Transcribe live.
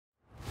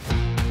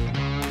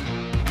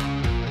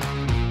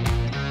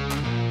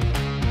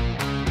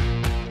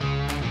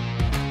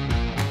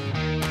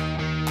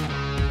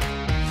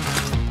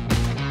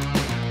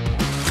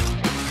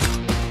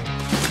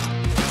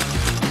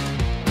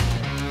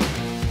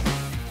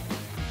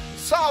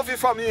Salve,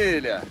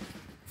 família!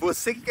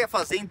 Você que quer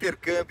fazer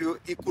intercâmbio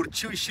e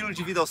curtir o estilo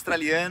de vida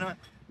australiano,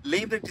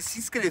 lembre de se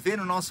inscrever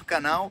no nosso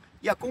canal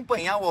e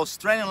acompanhar o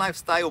Australian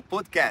Lifestyle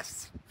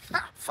Podcast.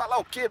 Falar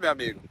o quê, meu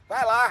amigo?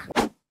 Vai lá!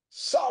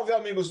 Salve,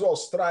 amigos do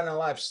Australian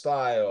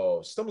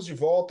Lifestyle! Estamos de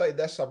volta e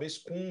dessa vez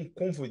com um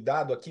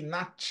convidado aqui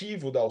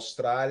nativo da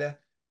Austrália,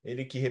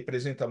 ele que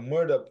representa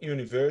Murdoch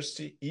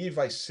University e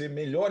vai ser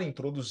melhor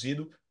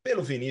introduzido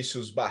pelo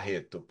Vinícius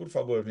Barreto. Por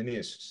favor,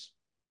 Vinícius.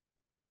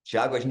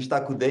 Tiago, a gente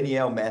está com o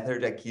Daniel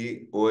Matherd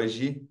aqui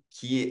hoje,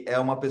 que é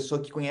uma pessoa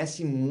que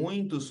conhece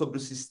muito sobre o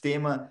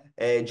sistema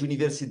de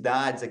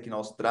universidades aqui na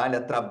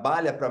Austrália,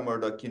 trabalha para a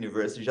Murdoch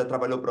University, já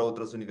trabalhou para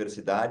outras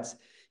universidades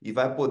e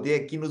vai poder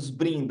aqui nos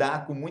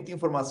brindar com muita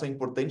informação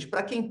importante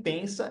para quem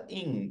pensa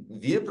em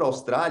vir para a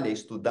Austrália,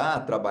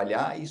 estudar,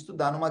 trabalhar e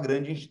estudar numa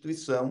grande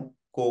instituição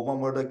como a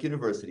Murdoch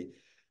University.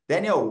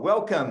 Daniel,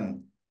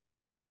 welcome!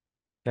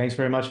 Thanks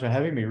very much for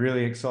having me.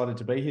 Really excited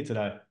to be here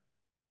today.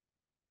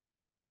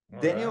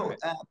 Daniel,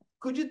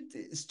 could you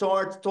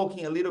start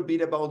talking a little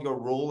bit about your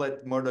role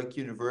at Murdoch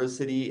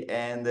University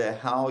and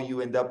how you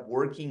end up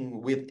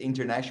working with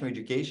international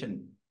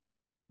education?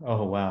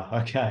 Oh, wow.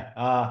 Okay.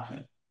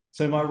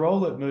 So my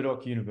role at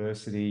Murdoch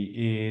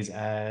University is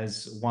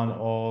as one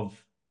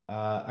of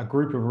a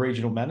group of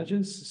regional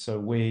managers. So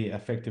we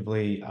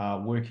effectively are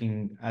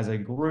working as a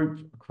group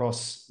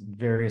across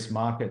various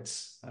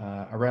markets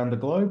around the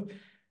globe.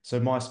 So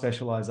my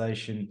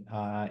specialization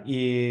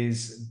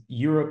is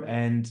Europe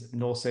and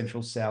North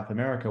Central South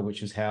America,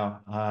 which is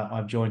how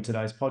I've joined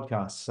today's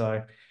podcast.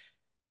 So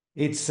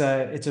it's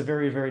a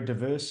very, very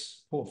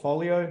diverse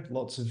portfolio.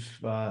 Lots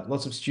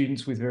of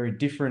students with very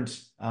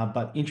different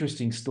but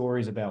interesting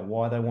stories about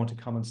why they want to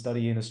come and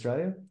study in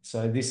Australia.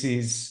 So this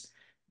is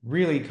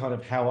really kind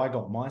of how I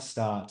got my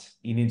start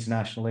in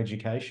international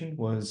education.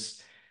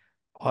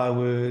 I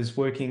was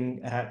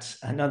working at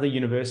another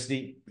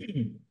university.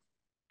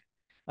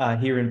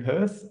 Here in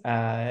Perth,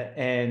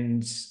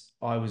 and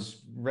I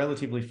was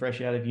relatively fresh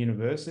out of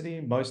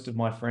university. Most of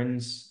my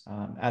friends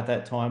at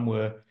that time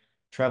were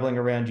traveling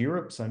around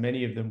Europe, so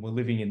many of them were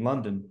living in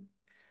London.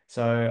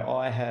 So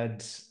I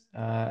had,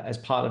 as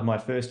part of my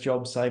first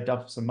job, saved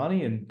up some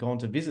money and gone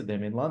to visit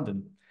them in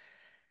London.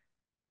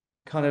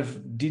 Kind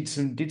of did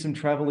some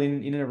travel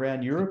in and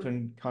around Europe,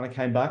 and kind of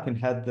came back and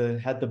had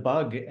the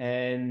bug.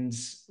 And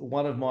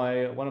one of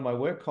my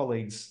work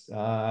colleagues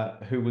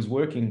who was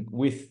working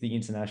with the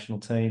international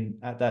team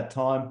at that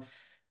time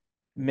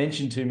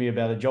mentioned to me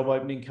about a job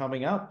opening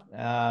coming up,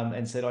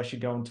 and said I should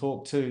go and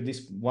talk to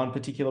this one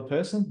particular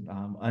person,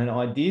 and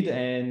I did.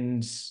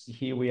 And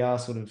here we are,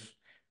 sort of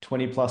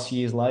 20 plus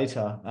years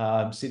later,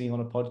 sitting on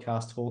a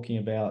podcast talking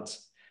about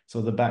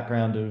sort of the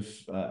background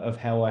of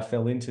how I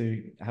fell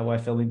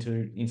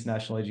into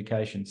international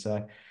education.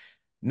 So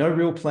no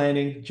real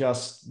planning,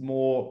 just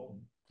more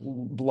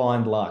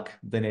blind luck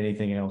than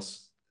anything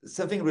else.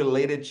 Something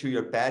related to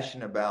your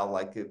passion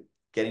about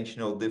getting to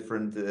know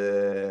different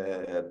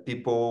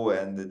people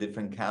and the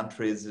different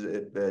countries,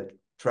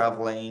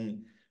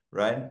 traveling,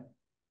 right?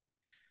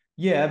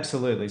 Yeah,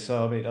 absolutely.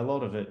 So I mean, a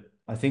lot of it,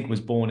 I think, was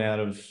born out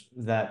of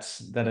that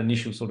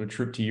initial sort of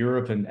trip to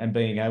Europe and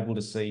being able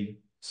to see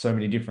so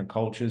many different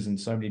cultures and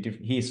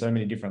hear so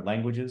many different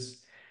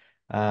languages.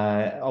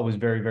 I was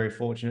very, very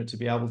fortunate to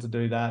be able to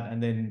do that.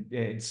 And then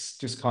it's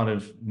just kind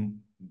of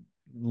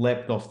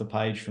leapt off the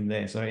page from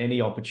there. So any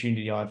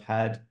opportunity I've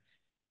had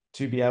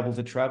to be able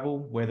to travel,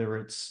 whether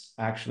it's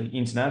actually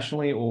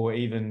internationally or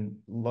even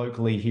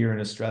locally here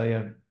in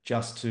Australia,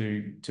 just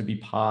to be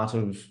part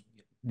of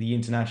the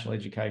international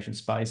education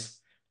space,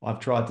 I've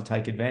tried to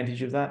take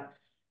advantage of that.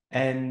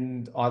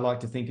 And I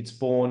like to think it's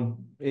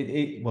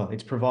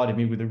it's provided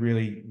me with a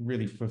really,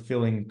 really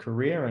fulfilling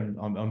career. And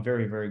I'm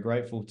very, very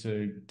grateful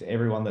to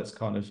everyone that's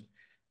kind of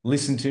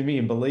listened to me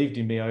and believed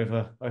in me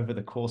over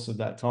the course of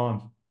that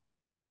time.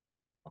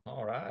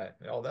 All right.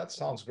 Well, that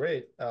sounds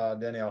great,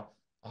 Daniel.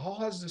 How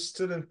has the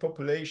student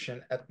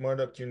population at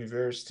Murdoch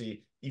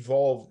University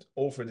evolved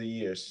over the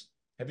years?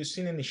 Have you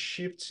seen any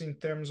shifts in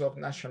terms of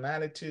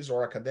nationalities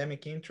or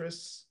academic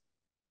interests?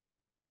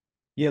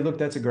 Yeah, look,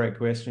 that's a great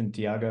question,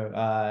 Tiago.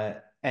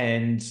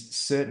 And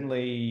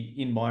certainly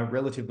in my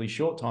relatively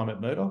short time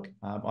at Murdoch,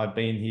 I've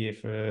been here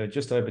for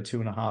just over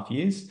 2.5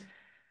 years.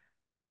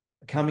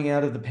 Coming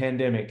out of the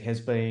pandemic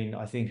has been,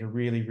 I think, a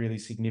really, really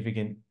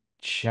significant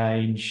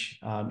change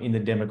in the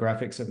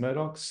demographics at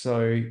Murdoch.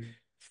 So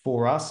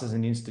for us as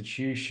an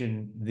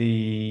institution,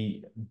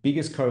 the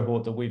biggest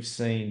cohort that we've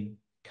seen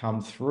come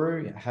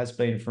through has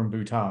been from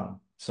Bhutan.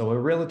 So a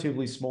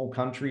relatively small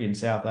country in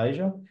South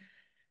Asia.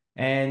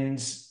 And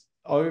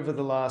over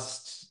the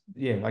last,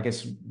 I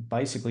guess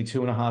basically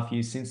 2.5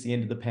 years since the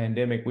end of the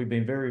pandemic, we've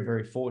been very,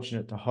 very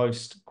fortunate to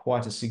host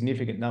quite a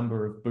significant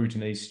number of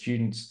Bhutanese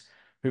students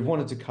who've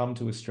wanted to come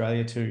to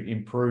Australia to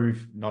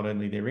improve not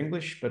only their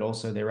English, but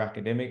also their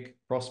academic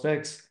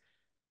prospects,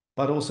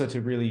 but also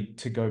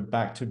to go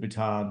back to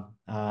Bhutan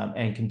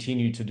and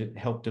continue to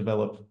help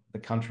develop the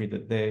country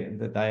that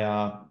they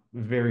are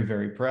very,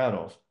 very proud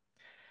of.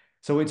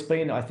 So it's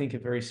been, I think, a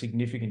very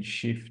significant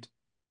shift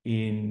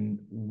in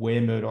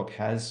where Murdoch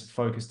has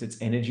focused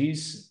its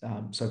energies.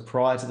 So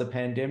prior to the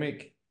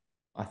pandemic,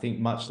 I think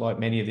much like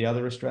many of the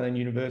other Australian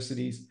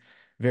universities,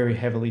 very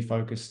heavily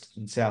focused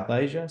in South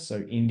Asia,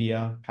 so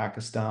India,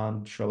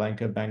 Pakistan, Sri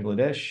Lanka,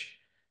 Bangladesh,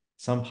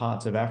 some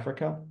parts of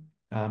Africa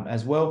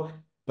as well,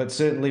 but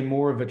certainly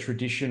more of a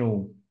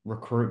traditional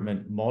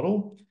recruitment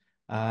model.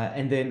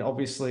 And then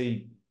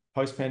obviously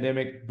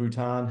post-pandemic,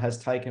 Bhutan has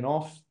taken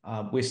off.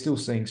 We're still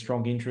seeing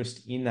strong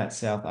interest in that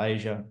South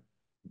Asia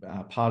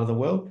part of the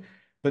world.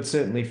 But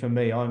certainly for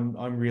me,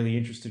 I'm really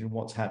interested in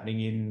what's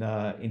happening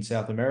in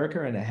South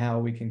America and how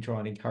we can try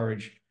and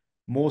encourage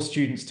more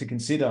students to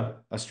consider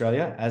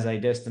Australia as a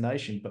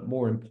destination, but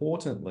more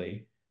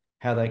importantly,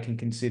 how they can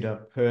consider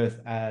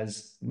Perth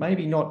as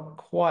maybe not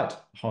quite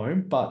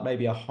home, but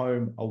maybe a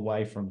home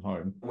away from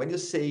home. When you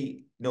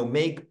say,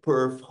 make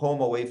Perth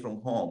home away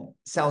from home,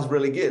 sounds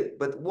really good.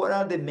 But what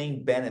are the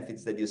main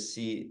benefits that you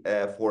see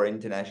for an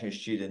international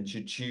student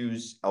to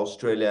choose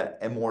Australia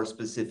and more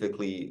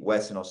specifically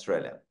Western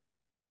Australia?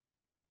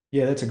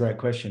 Yeah, that's a great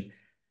question.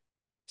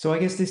 So I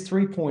guess there's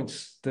 3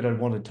 points that I'd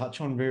want to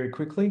touch on very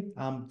quickly.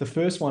 The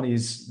first one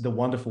is the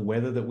wonderful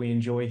weather that we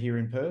enjoy here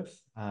in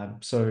Perth.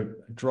 So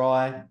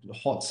dry,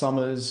 hot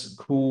summers,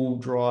 cool,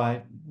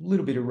 dry,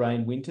 little bit of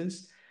rain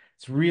winters.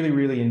 It's really,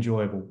 really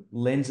enjoyable.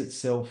 Lends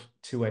itself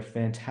to a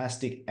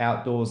fantastic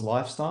outdoors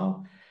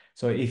lifestyle.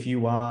 So if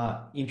you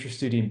are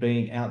interested in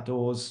being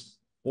outdoors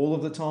all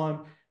of the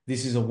time,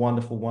 this is a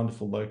wonderful,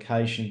 wonderful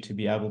location to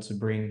be able to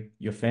bring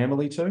your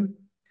family to.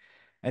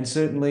 And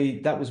certainly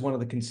that was one of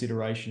the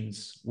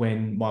considerations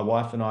when my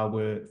wife and I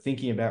were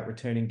thinking about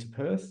returning to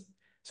Perth.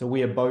 So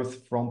we are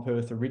both from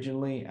Perth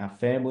originally. Our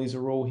families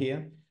are all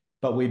here,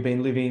 but we've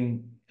been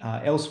living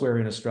elsewhere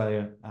in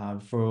Australia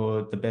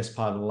for the best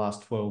part of the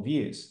last 12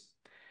 years.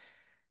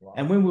 Wow.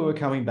 And when we were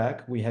coming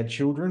back, we had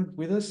children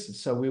with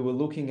us. So we were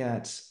looking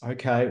at,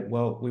 okay,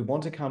 well, we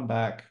want to come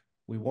back.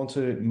 We want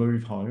to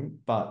move home,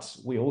 but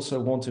we also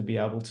want to be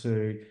able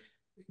to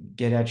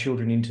get our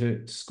children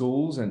into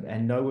schools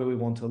and know where we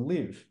want to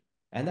live.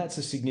 And that's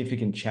a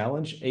significant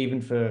challenge, even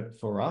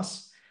for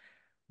us.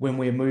 When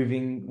we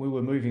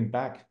were moving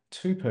back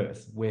to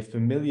Perth, we're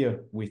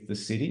familiar with the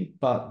city,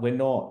 but we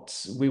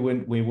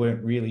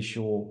weren't really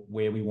sure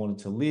where we wanted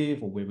to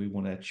live or where we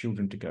want our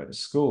children to go to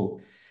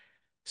school.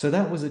 So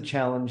that was a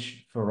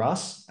challenge for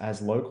us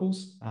as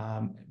locals,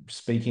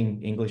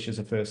 speaking English as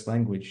a first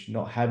language,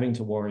 not having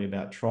to worry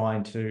about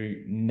trying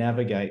to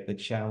navigate the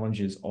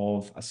challenges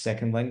of a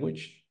second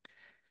language.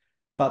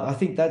 But I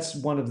think that's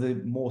one of the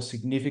more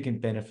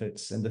significant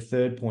benefits. And the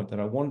third point that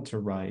I wanted to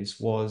raise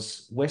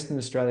was Western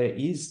Australia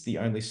is the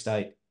only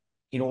state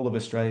in all of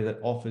Australia that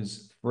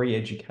offers free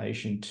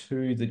education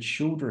to the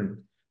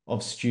children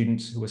of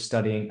students who are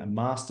studying a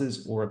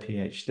master's or a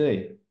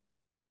PhD.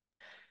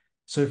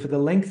 So for the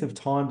length of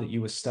time that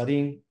you were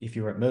studying, if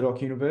you're at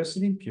Murdoch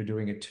University, if you're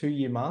doing a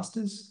 2-year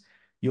master's,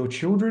 your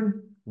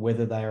children,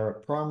 whether they are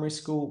at primary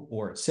school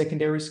or at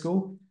secondary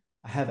school,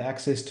 have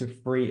access to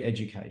free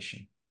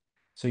education.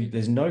 So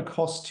there's no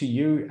cost to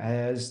you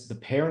as the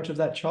parent of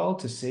that child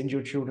to send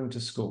your children to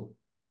school.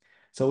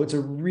 So it's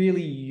a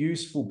really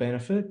useful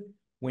benefit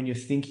when you're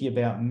thinking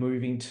about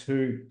moving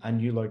to a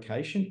new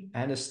location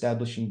and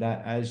establishing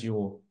that as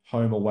your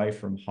home away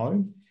from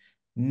home,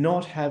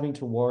 not having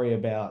to worry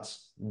about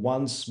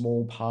one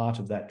small part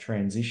of that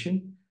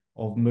transition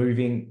of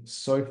moving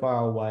so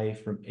far away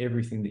from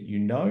everything that you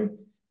know,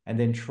 and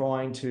then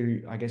trying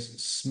to, I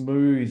guess,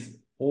 smooth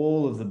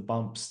all of the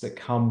bumps that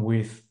come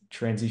with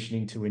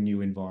transitioning to a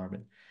new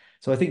environment.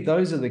 So I think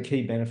those are the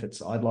key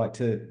benefits I'd like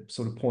to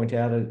sort of point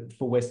out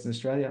for Western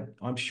Australia.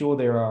 I'm sure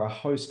there are a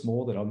host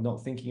more that I'm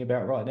not thinking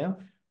about right now,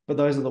 but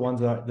those are the ones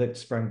that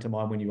sprang to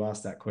mind when you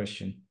asked that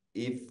question.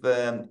 If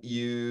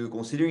you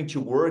considering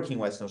to work in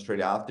Western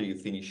Australia after you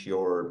finish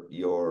your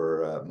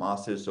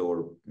master's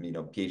or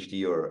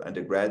PhD or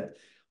undergrad,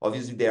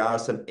 obviously there are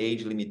some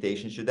age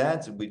limitations to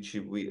that, which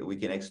we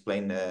can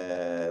explain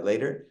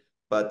later.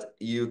 But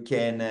you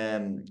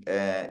can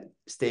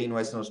stay in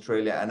Western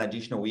Australia an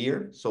additional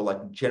year. So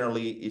like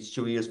generally it's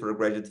 2 years for a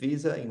graduate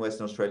visa. In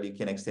Western Australia, you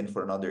can extend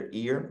for another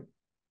year.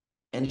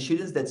 And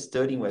students that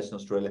study in Western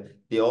Australia,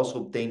 they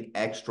also obtain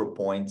extra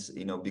points,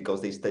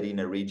 because they study in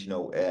a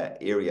regional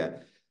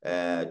area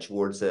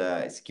towards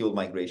a skilled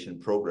migration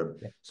program.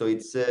 Yeah. So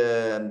it's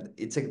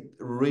a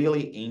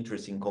really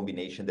interesting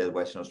combination that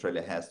Western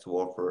Australia has to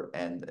offer,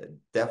 and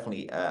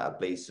definitely a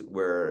place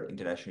where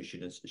international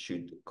students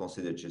should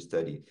consider to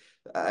study.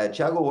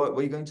 Tiago,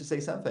 were you going to say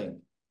something?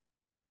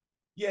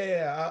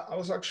 Yeah. I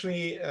was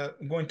actually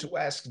going to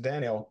ask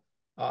Daniel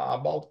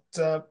about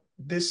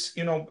this,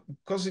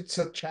 because it's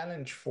a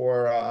challenge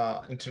for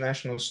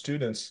international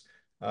students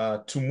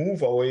to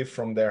move away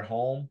from their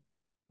home.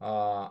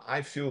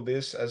 I feel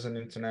this as an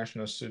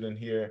international student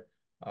here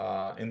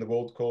in the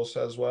Gold Coast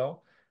as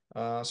well.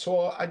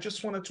 So I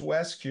just wanted to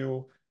ask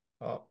you,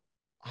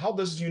 how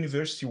does the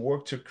university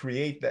work to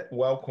create that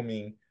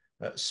welcoming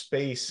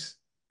space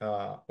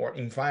or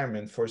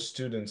environment for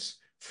students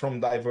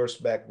from diverse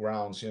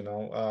backgrounds,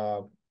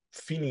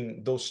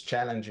 feeling those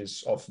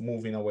challenges of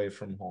moving away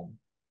from home?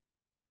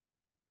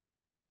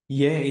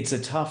 Yeah, it's a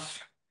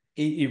tough,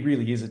 it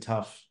really is a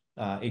tough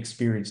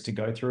experience to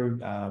go through.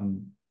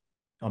 I'm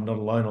not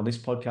alone on this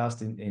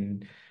podcast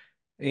in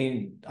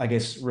I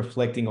guess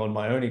reflecting on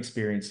my own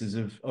experiences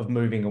of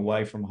moving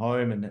away from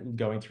home and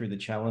going through the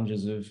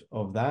challenges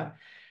of that.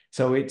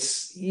 So it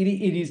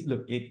is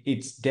look,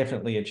 it's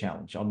definitely a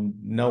challenge.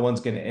 No one's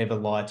going to ever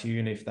lie to you,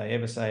 and if they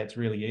ever say it's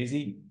really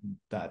easy,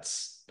 I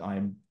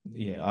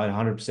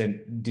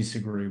 100%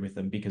 disagree with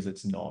them, because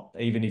it's not.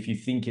 Even if you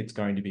think it's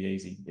going to be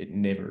easy, it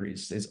never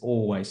is. There's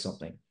always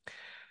something.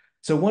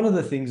 So one of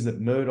the things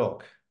that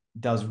Murdoch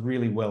does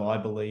really well, I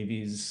believe,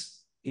 is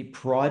it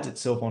prides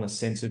itself on a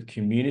sense of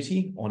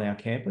community on our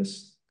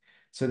campus.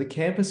 So the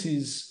campus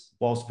is,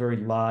 whilst very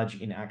large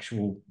in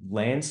actual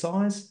land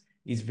size,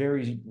 is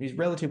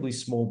relatively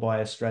small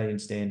by Australian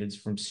standards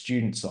from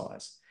student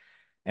size.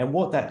 And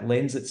what that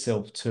lends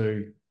itself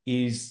to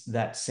is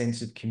that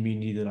sense of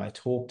community that I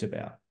talked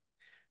about.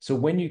 So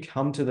when you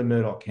come to the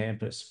Murdoch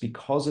campus,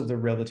 because of the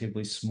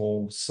relatively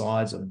small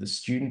size of the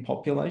student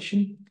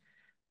population,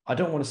 I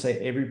don't want to say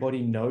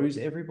everybody knows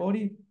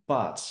everybody,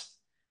 but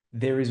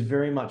there is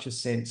very much a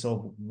sense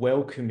of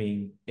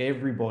welcoming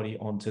everybody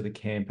onto the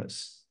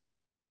campus,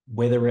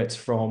 whether it's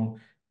from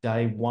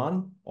day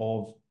one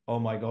of, oh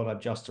my God,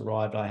 I've just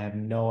arrived, I have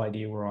no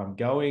idea where I'm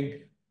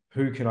going,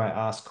 who can I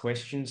ask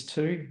questions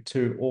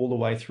to all the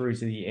way through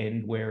to the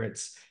end where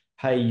it's,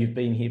 hey, you've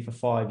been here for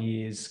 5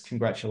 years,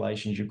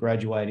 congratulations, you're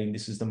graduating,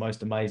 this is the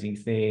most amazing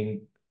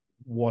thing,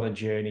 what a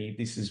journey,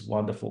 this is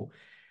wonderful.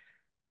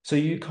 So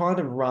you kind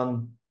of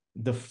run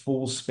the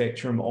full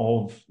spectrum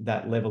of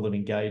that level of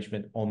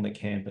engagement on the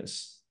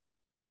campus.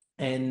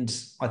 And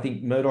I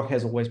think Murdoch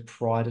has always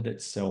prided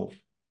itself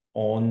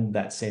on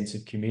that sense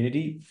of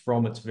community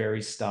from its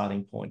very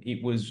starting point.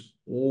 It was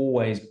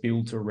always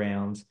built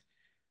around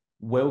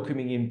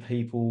welcoming in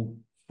people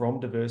from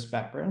diverse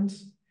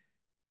backgrounds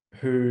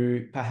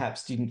who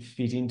perhaps didn't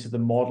fit into the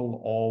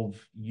model of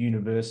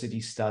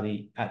university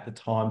study at the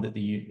time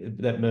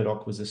that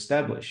Murdoch was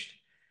established,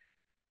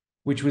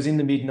 which was in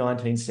the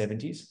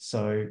mid-1970s.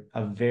 So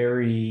a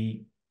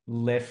very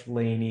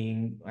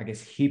left-leaning, I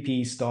guess,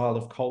 hippie style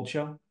of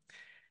culture.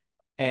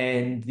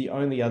 And the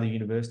only other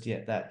university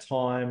at that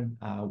time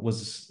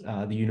was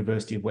the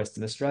University of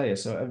Western Australia.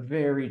 So a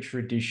very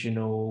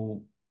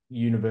traditional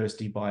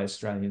university by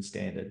Australian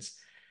standards.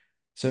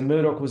 So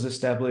Murdoch was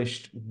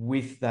established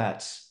with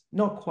that,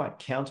 not quite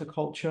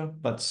counterculture,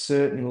 but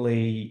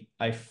certainly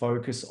a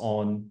focus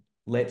on,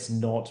 let's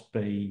not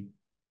be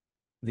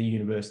the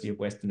University of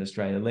Western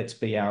Australia. Let's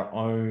be our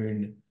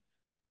own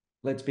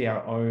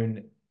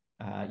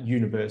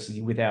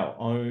university with our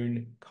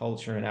own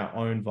culture and our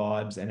own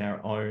vibes and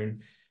our own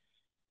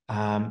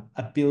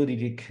ability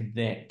to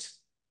connect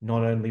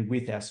not only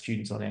with our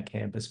students on our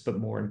campus, but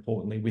more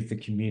importantly with the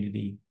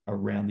community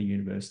around the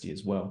university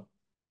as well.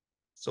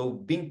 So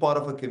being part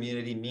of a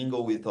community,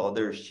 mingle with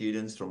other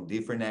students from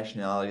different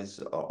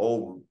nationalities are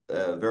all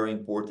very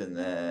important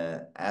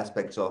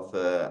aspects of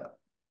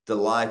the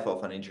life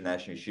of an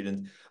international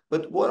student.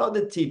 But what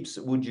other tips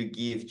would you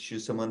give to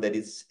someone that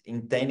is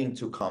intending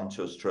to come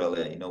to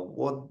Australia? You know,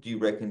 what do you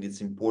reckon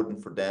is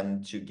important for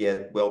them to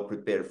get well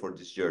prepared for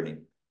this journey?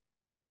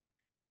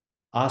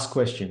 Ask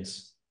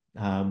questions.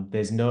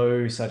 There's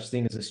no such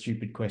thing as a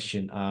stupid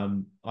question.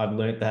 I've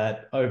learned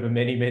that over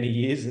many, many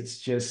years. It's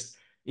just,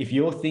 if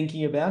you're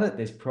thinking about it,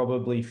 there's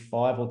probably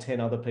 5 or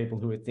 10 other people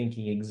who are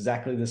thinking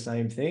exactly the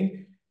same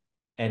thing.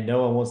 And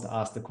no one wants to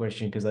ask the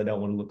question because they don't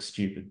want to look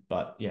stupid.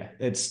 But yeah,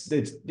 it's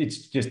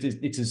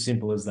as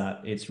simple as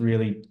that. It's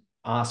really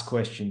ask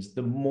questions.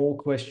 The more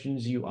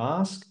questions you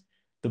ask,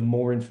 the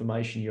more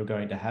information you're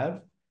going to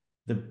have,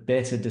 the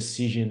better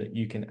decision that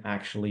you can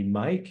actually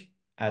make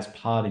as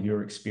part of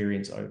your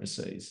experience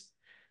overseas.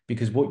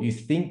 Because what you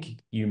think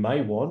you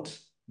may want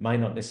may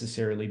not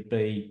necessarily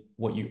be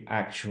what you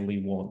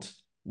actually want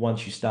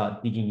once you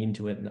start digging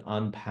into it and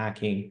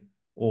unpacking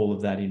all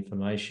of that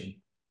information.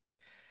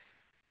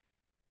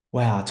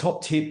 Wow,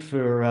 top tip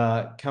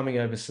for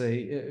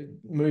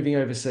moving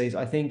overseas,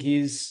 I think,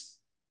 is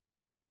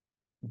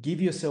give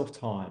yourself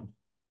time.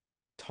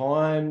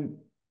 Time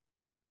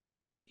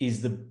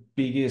is the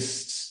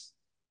biggest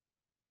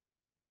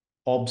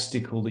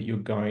obstacle that you're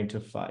going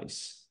to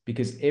face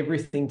because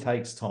everything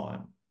takes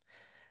time.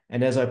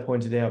 And as I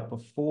pointed out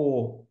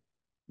before,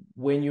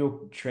 when you're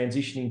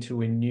transitioning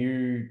to a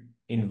new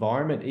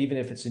environment, even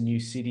if it's a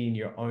new city in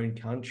your own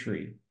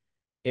country,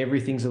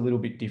 everything's a little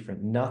bit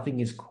different. Nothing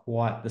is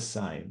quite the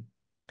same.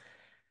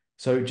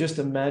 So just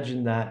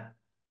imagine that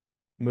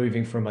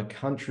moving from a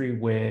country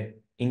where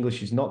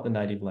English is not the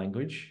native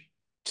language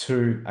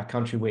to a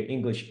country where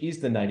English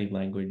is the native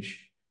language.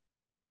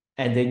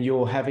 And then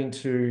you're having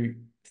to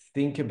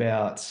think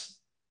about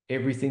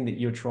everything that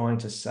you're trying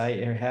to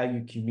say and how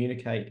you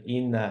communicate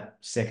in that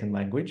second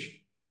language.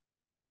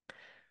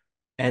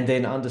 And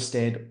then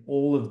understand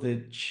all of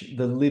the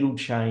little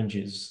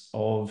changes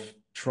of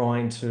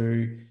trying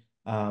to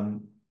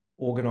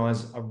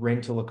organize a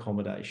rental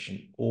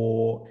accommodation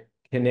or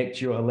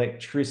connect your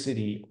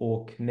electricity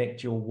or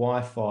connect your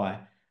Wi-Fi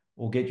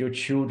or get your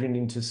children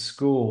into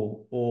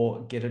school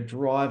or get a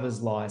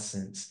driver's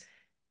license.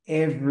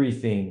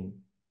 Everything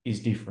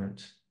is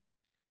different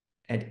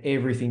and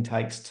everything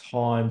takes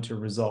time to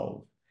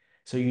resolve.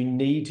 So you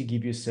need to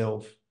give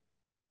yourself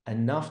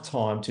enough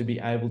time to be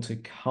able to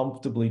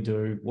comfortably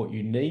do what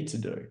you need to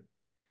do.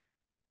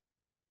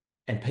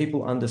 And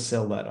people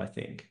undersell that, I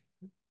think.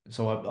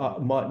 So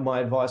my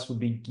advice would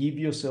be give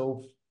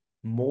yourself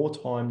more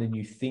time than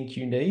you think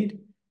you need,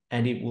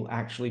 and it will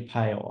actually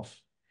pay off.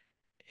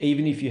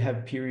 Even if you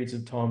have periods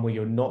of time where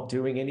you're not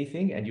doing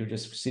anything and you're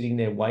just sitting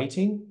there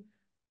waiting,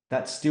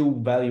 that's still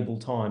valuable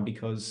time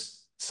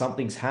because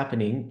something's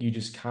happening. You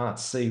just can't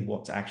see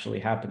what's actually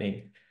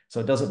happening. So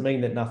it doesn't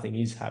mean that nothing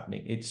is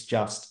happening. It's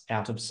just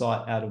out of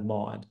sight, out of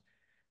mind.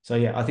 So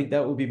yeah, I think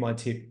that would be my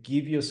tip.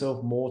 Give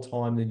yourself more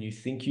time than you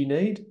think you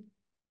need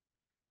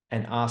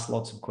and ask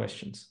lots of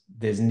questions.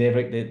 That's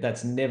never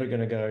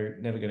going to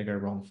go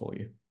wrong for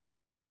you.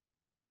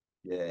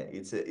 Yeah,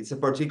 it's a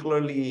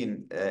particularly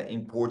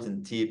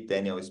important tip,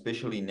 Daniel,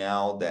 especially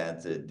now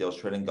that the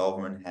Australian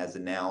government has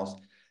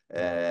announced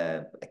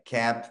a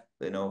cap,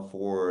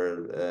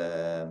 for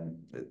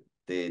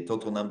the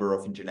total number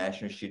of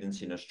international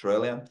students in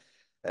Australia.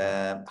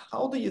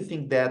 How do you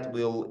think that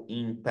will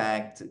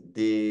impact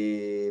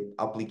the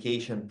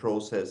application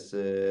process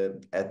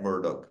at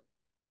Murdoch?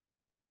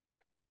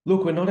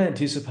 Look, we're not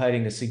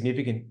anticipating a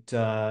significant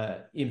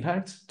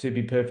impact, to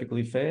be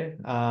perfectly fair.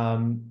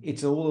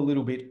 It's all a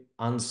little bit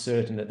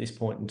uncertain at this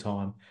point in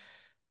time.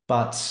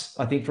 But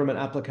I think from an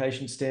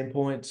application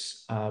standpoint,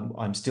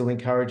 I'm still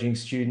encouraging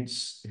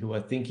students who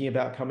are thinking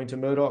about coming to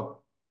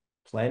Murdoch,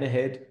 plan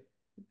ahead.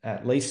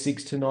 At least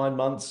 6 to 9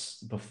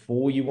 months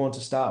before you want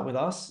to start with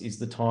us is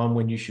the time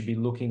when you should be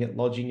looking at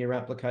lodging your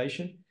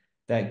application.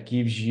 That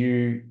gives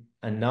you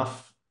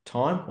enough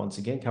time, once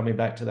again, coming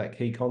back to that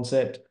key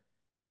concept,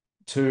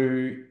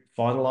 to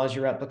finalize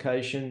your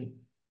application,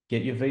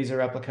 get your visa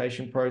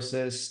application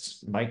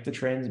processed, make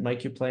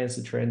your plans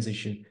to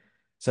transition.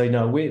 So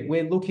no,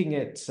 we're looking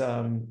at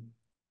our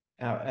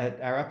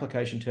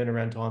application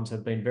turnaround times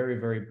have been very,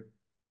 very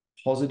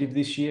positive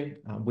this year.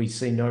 We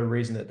see no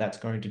reason that that's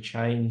going to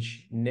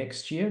change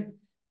next year.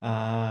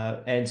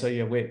 And so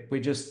yeah,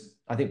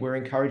 I think we're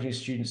encouraging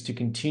students to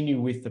continue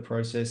with the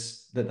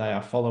process that they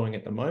are following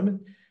at the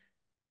moment.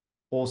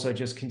 Also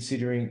just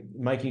considering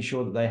making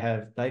sure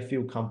that they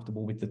feel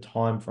comfortable with the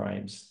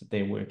timeframes that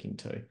they're working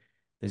to.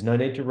 There's no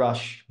need to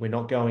rush. We're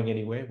not going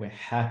anywhere. We're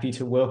happy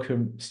to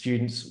welcome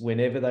students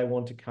whenever they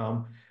want to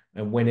come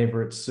and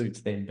whenever it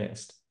suits them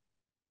best.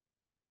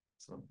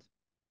 Excellent.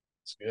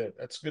 That's good.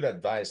 That's good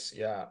advice.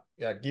 Yeah.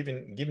 Yeah.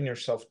 Giving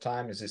yourself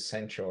time is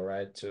essential,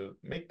 right? To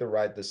make the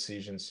right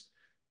decisions.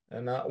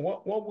 And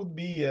what would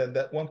be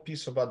that one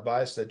piece of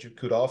advice that you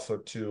could offer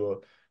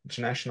to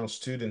international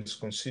students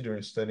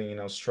considering studying in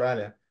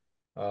Australia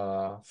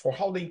for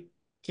how they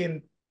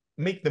can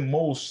make the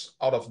most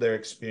out of their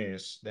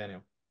experience,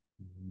 Daniel?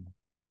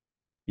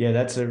 Yeah,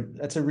 that's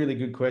a really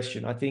good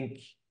question. I think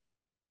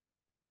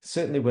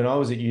certainly when I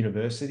was at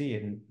university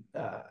and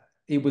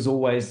it was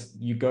always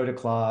you go to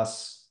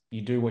class,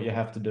 you do what you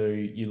have to do,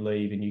 you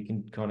leave, and you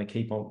can kind of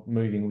keep on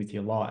moving with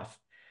your life.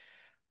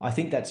 I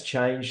think that's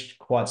changed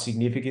quite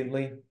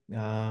significantly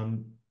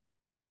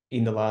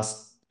in the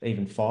last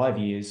even 5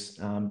 years,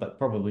 but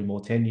probably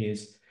more 10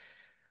 years.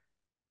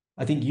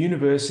 I think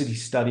university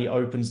study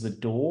opens the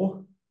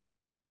door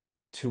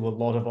to a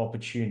lot of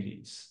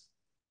opportunities.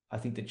 I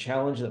think the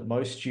challenge that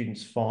most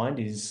students find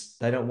is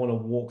they don't want to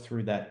walk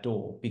through that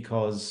door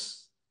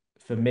because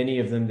for many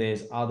of them,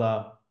 there's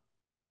other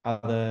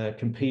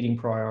competing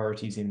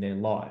priorities in their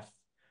life,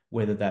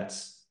 whether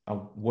that's a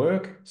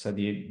work, so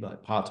the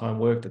part-time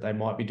work that they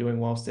might be doing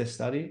whilst they're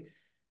studying,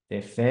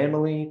 their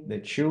family, their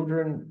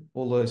children,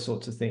 all those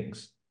sorts of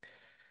things.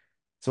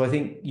 So I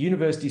think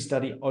university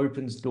study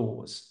opens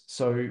doors.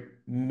 So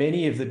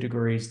many of the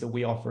degrees that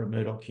we offer at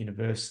Murdoch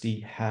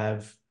University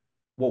have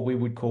what we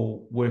would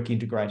call work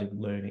integrated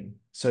learning.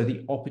 So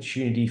the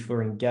opportunity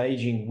for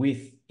engaging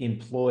with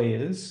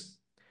employers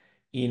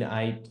in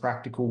a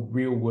practical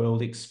real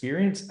world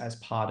experience as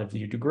part of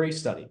your degree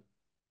study.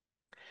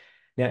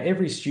 Now,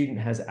 every student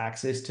has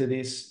access to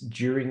this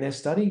during their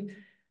study.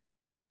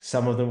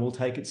 Some of them will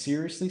take it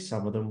seriously,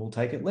 some of them will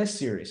take it less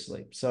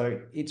seriously.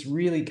 So it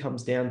really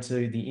comes down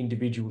to the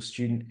individual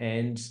student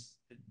and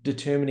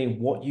determining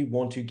what you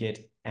want to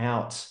get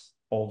out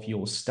of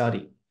your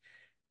study.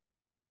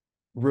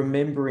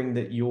 Remembering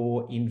that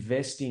you're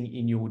investing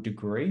in your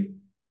degree.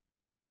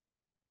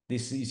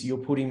 You're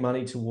putting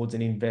money towards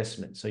an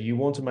investment. So you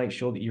want to make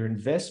sure that your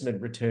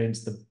investment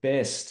returns the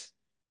best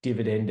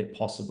dividend it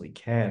possibly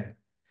can.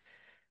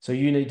 So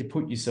you need to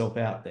put yourself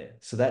out there.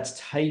 So that's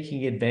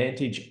taking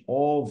advantage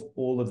of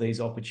all of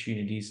these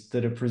opportunities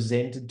that are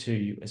presented to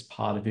you as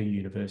part of your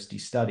university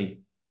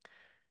study.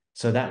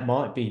 So that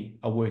might be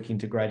a work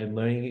integrated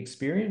learning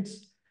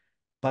experience,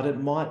 but it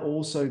might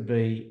also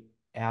be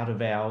out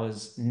of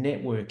hours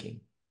networking.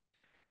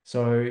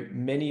 So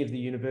many of the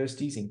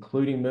universities,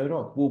 including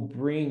Murdoch, will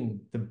bring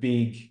the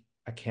big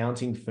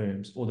accounting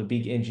firms or the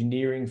big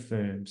engineering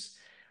firms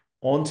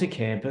onto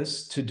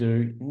campus to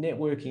do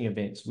networking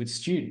events with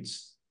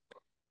students.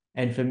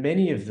 And for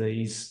many of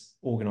these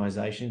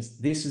organizations,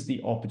 this is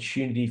the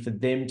opportunity for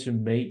them to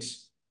meet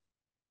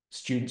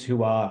students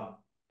who are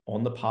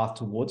on the path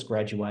towards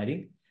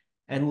graduating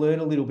and learn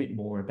a little bit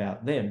more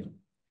about them.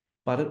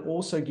 But it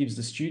also gives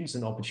the students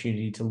an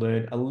opportunity to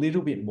learn a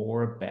little bit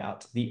more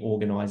about the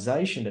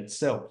organization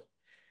itself.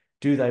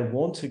 Do they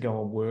want to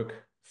go and work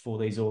for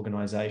these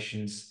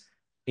organizations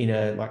in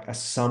a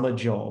summer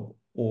job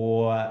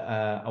or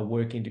a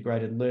work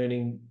integrated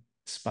learning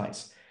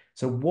space?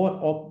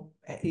 So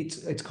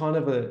it's kind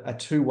of a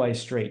two-way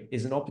street.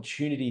 Is an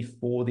opportunity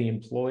for the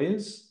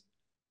employers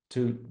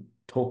to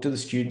talk to the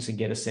students and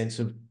get a sense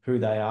of who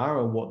they are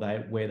or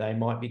where they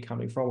might be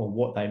coming from or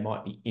what they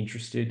might be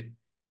interested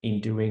in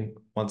doing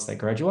once they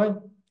graduate.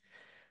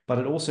 But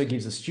it also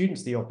gives the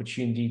students the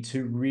opportunity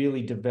to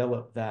really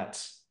develop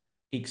that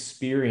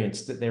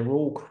experience that they're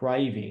all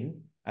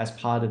craving as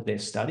part of their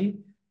study,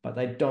 but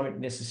they don't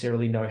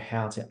necessarily know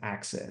how to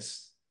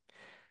access.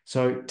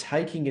 So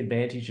taking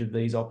advantage of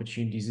these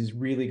opportunities is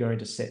really going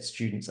to set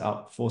students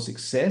up for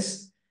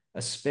success,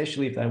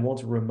 especially if they want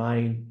to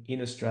remain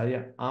in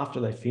Australia after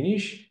they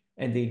finish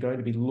and they're going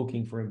to be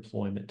looking for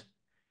employment.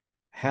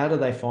 How do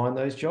they find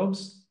those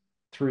jobs?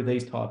 Through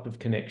these type of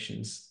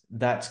connections.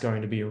 That's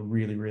going to be a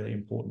really, really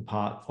important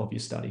part of your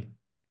study.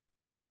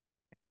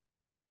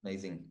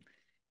 Amazing.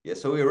 Yeah,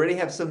 so we already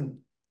have some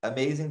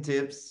amazing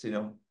tips,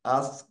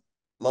 ask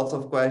lots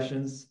of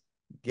questions,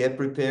 get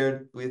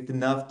prepared with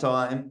enough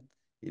time,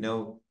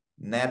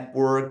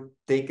 network,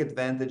 take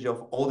advantage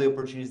of all the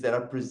opportunities that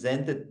are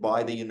presented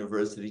by the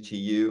university to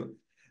you.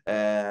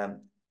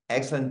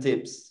 Excellent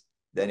tips,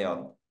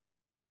 Daniel.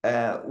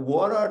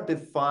 What are the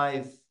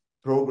 5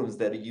 programs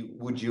that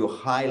would you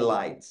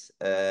highlight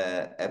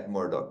at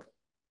Murdoch?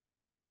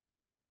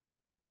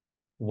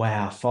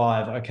 Wow,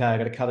 5. Okay, I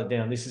got to cut it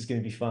down. This is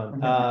going to be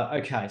fun.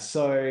 Okay,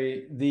 so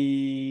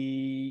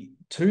the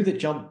 2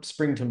 that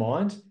spring to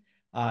mind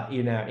are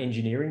in our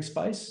engineering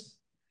space.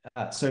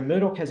 So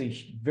Murdoch has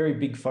a very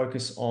big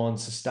focus on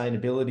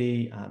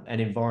sustainability and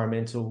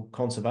environmental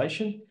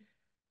conservation.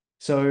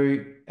 So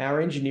our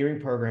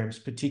engineering programs,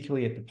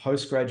 particularly at the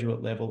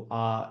postgraduate level,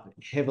 are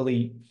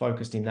heavily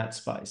focused in that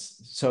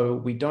space. So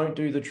we don't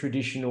do the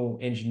traditional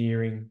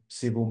engineering,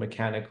 civil,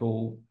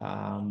 mechanical,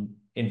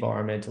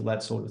 environmental,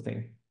 that sort of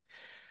thing.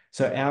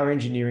 So our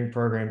engineering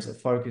programs are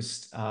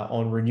focused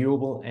on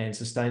renewable and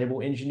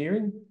sustainable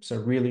engineering. So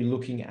really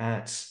looking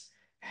at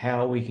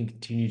how we can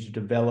continue to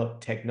develop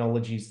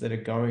technologies that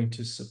are going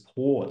to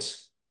support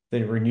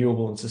the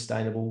renewable and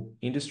sustainable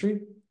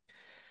industry.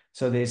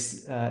 So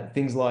there's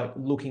things like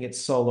looking at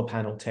solar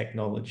panel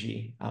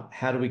technology.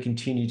 How do we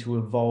continue to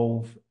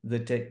evolve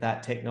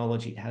that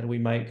technology? How do we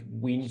make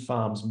wind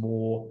farms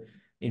more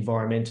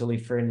environmentally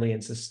friendly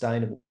and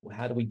sustainable?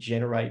 How do we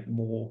generate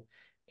more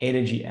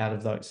energy out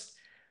of those?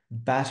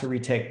 Battery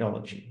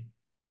technology.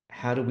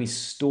 How do we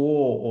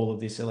store all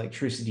of this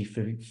electricity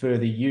for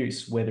further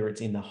use, whether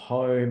it's in the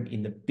home,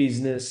 in the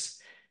business,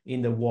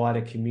 in the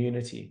wider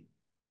community?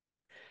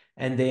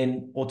 And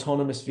then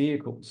autonomous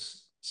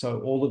vehicles.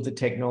 So all of the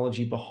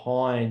technology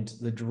behind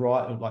the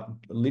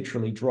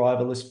literally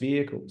driverless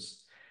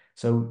vehicles.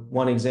 So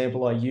one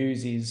example I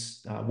use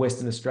is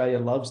Western Australia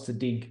loves to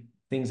dig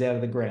things out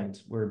of the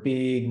ground. We're a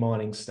big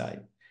mining state.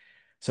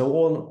 So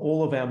on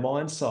all of our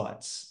mine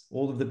sites,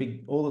 all of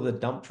the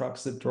dump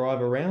trucks that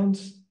drive around,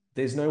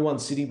 there's no one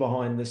sitting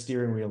behind the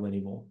steering wheel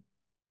anymore.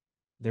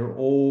 They're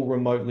all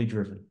remotely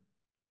driven.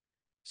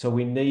 So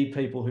we need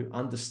people who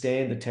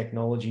understand the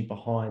technology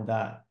behind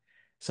that.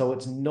 So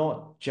it's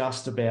not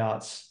just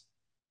about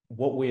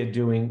what we're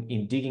doing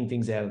in digging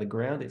things out of the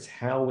ground, it's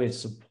how we're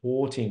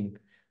supporting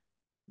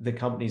the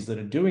companies that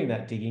are doing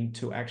that digging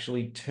to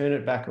actually turn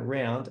it back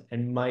around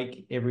and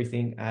make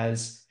everything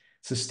as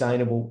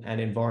sustainable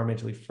and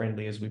environmentally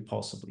friendly as we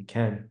possibly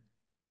can.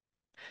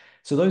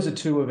 So those are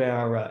 2 of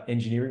our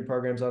engineering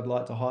programs I'd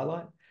like to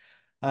highlight.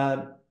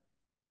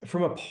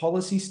 From a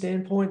policy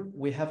standpoint,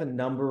 we have a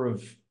number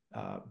of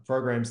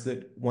programs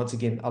that, once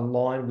again,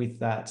 align with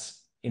that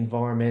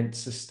environment,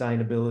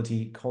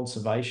 sustainability,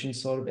 conservation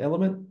sort of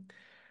element.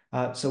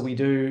 So we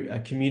do a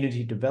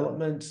community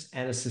development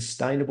and a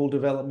sustainable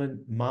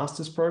development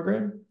master's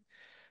program.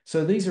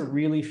 So these are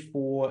really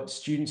for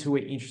students who are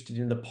interested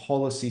in the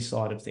policy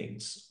side of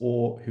things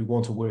or who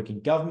want to work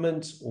in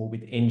government or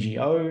with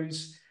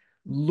NGOs,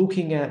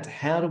 looking at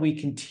how do we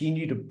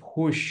continue to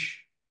push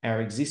our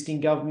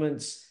existing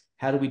governments,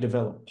 how do we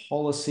develop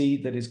policy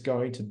that is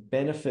going to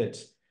benefit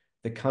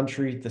the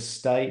country, the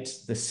state,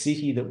 the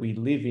city that we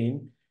live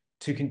in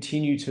to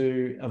continue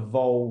to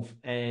evolve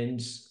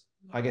and,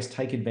 I guess,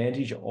 take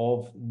advantage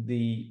of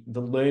the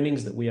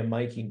learnings that we are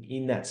making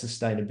in that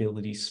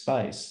sustainability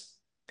space.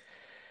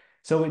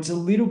 So it's a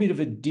little bit of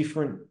a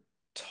different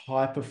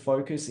type of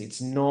focus.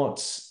 It's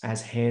not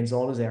as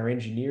hands-on as our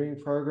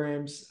engineering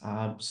programs.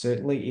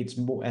 Certainly it's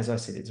more, as I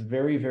said, it's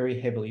very, very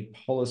heavily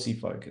policy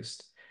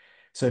focused.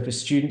 So for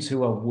students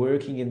who are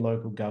working in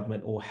local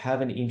government or have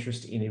an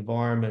interest in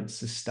environment,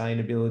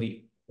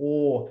 sustainability,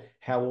 or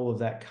how all of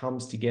that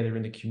comes together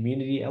in the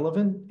community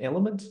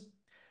element.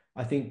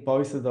 I think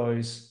both of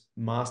those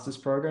master's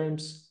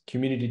programs,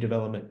 community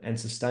development and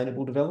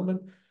sustainable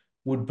development,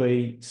 would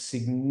be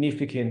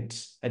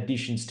significant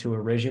additions to a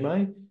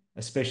resume,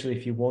 especially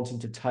if you're wanting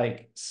to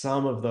take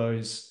some of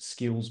those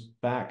skills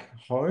back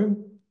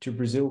home to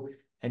Brazil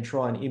and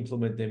try and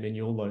implement them in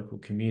your local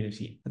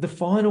community. The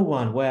final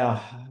one,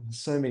 wow,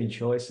 so many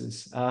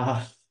choices.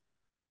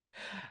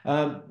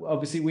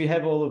 Obviously, we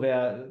have all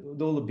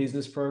the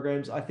business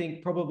programs. I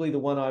think probably the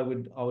one I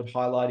would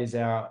highlight is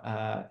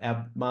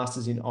our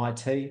masters in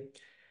IT.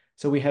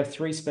 So we have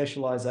 3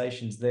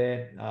 specializations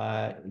there: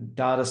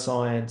 data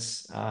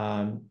science,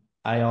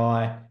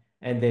 AI,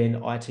 and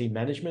then IT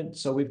management.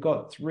 So we've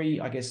got 3,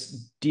 I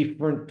guess,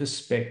 different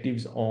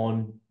perspectives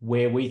on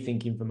where we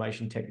think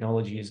information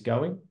technology is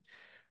going.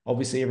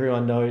 Obviously,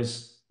 everyone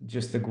knows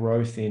just the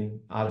growth in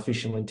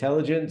artificial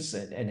intelligence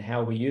and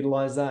how we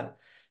utilize that.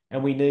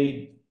 And we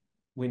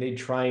need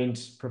trained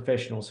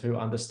professionals who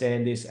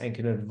understand this and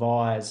can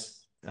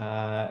advise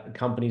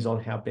companies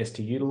on how best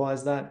to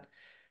utilize that.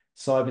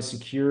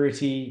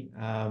 Cybersecurity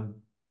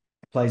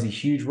plays a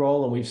huge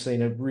role, and we've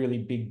seen a really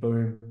big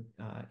boom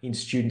in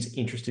students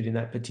interested in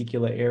that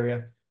particular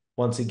area.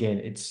 Once again,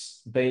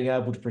 it's being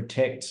able to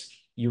protect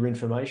your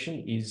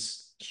information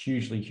is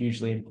hugely,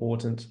 hugely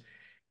important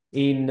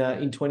in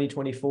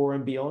 2024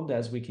 and beyond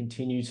as we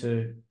continue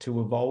to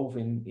evolve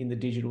in the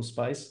digital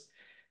space.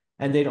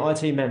 And then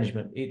IT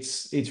management,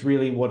 it's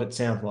really what it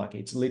sounds like.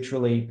 It's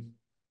literally,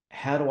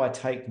 how do I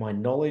take my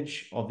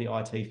knowledge of the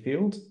IT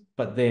field,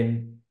 but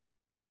then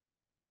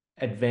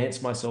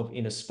advance myself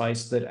in a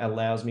space that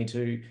allows me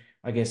to,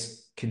 I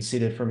guess,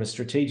 consider from a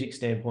strategic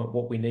standpoint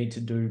what we need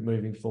to do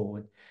moving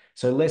forward.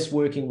 So less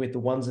working with the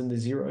ones and the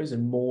zeros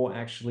and more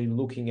actually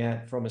looking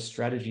at, from a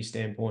strategy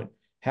standpoint,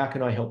 how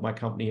can I help my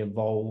company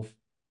evolve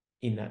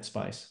in that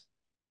space?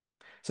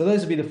 So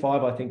those would be the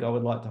 5 I think I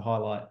would like to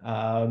highlight.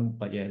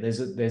 But yeah, there's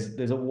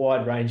a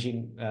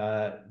wide-ranging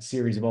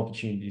series of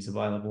opportunities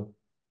available.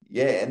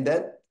 Yeah, and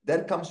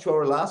that comes to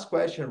our last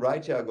question,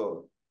 right,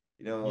 Tiago?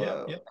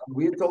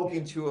 We're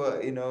talking to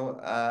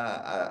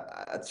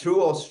a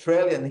true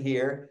Australian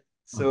here,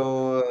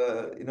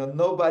 so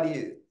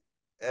nobody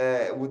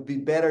would be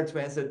better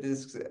to answer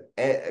this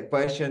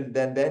question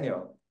than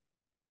Daniel.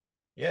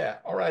 Yeah,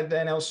 all right,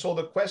 Daniel. So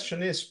the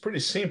question is pretty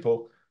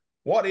simple.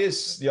 What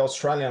is the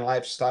Australian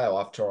lifestyle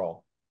after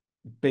all?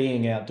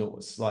 Being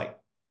outdoors. Like,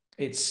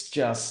 it's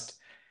just,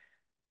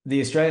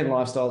 the Australian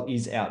lifestyle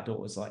is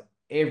outdoors. Like,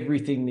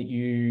 everything that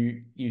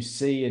you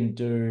see and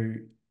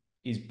do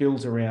is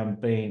built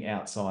around being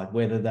outside,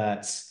 whether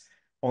that's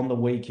on the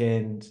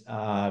weekend,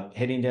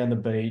 heading down the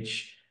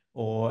beach,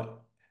 or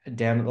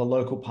down at the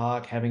local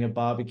park, having a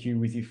barbecue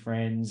with your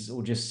friends,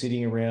 or just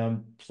sitting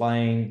around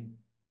playing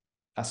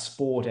a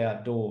sport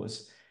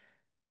outdoors.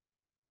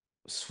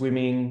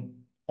 Swimming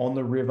on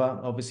the river.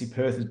 Obviously,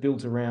 Perth is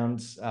built around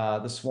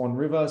the Swan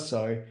River,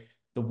 so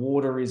the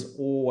water is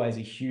always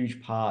a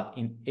huge part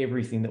in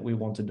everything that we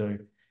want to do.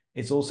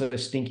 It's also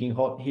stinking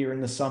hot here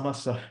in the summer,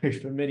 so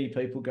for many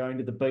people, going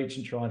to the beach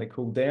and trying to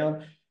cool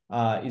down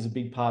is a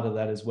big part of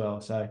that as well.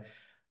 So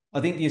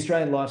I think the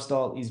Australian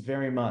lifestyle is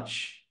very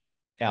much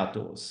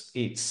outdoors.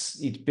 It's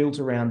built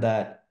around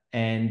that,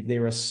 and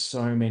there are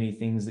so many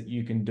things that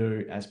you can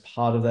do as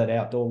part of that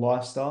outdoor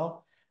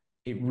lifestyle.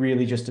 It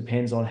really just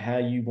depends on how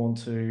you want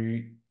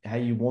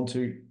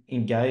to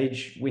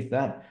engage with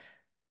that.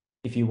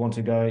 If you want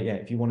to go,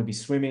 if you want to be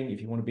swimming,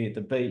 if you want to be at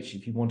the beach,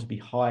 if you want to be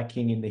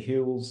hiking in the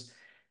hills,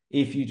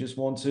 if you just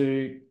want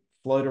to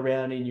float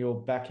around in your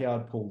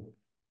backyard pool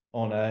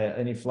on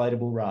an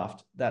inflatable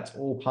raft, that's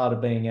all part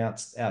of being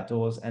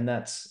outdoors. And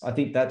I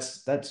think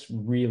that's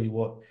really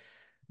what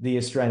the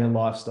Australian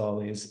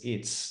lifestyle is.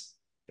 It's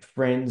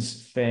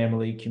friends,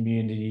 family,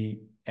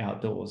 community,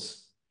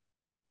 outdoors.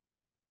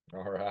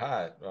 All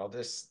right. Well,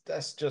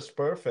 that's just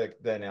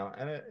perfect, Daniel.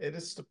 And it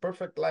is the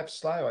perfect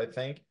lifestyle, I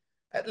think,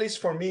 at least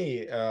for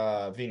me,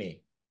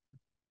 Vini.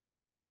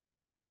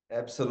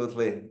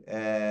 Absolutely.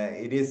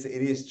 It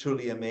is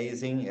truly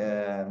amazing.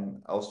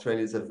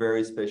 Australia is a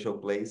very special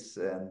place,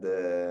 and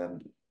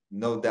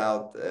no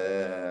doubt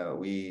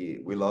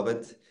we love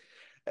it.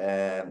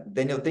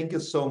 Daniel, thank you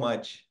so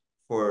much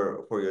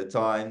for your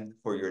time,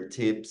 for your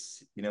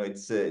tips.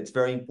 It's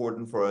very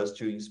important for us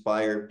to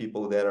inspire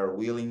people that are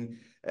willing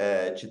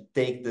to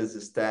take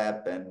this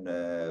step and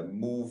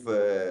move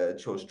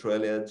to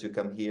Australia, to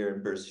come here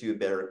and pursue a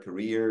better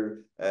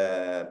career,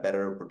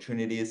 better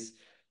opportunities.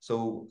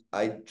 So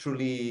I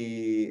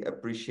truly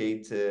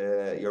appreciate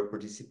your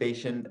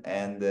participation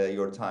and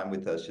your time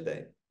with us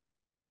today.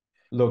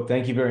 Look,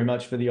 thank you very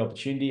much for the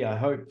opportunity. I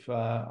hope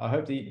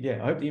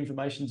the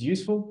information's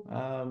useful.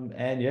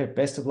 And yeah,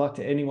 best of luck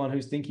to anyone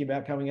who's thinking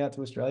about coming out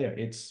to Australia.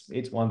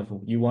 It's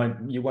wonderful. You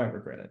won't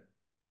regret it.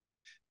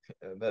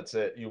 That's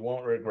it. You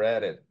won't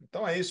regret it.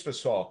 Então é isso,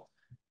 pessoal.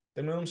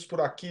 Terminamos por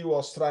aqui o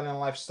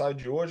Australian Lifestyle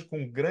de hoje com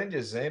um grande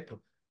exemplo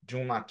de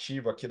um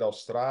nativo aqui da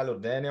Austrália, o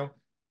Daniel.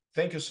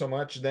 Thank you so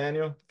much,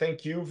 Daniel.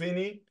 Thank you,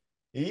 Vini.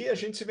 E a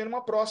gente se vê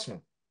numa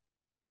próxima.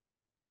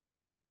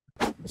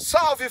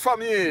 Salve,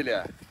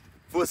 família!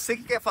 Você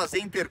que quer fazer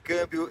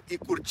intercâmbio e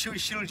curtir o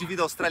estilo de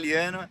vida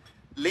australiano,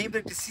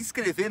 lembre de se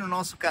inscrever no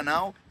nosso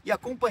canal e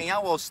acompanhar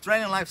o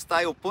Australian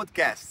Lifestyle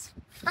Podcast.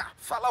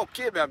 Falar o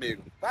quê, meu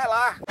amigo? Vai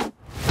lá!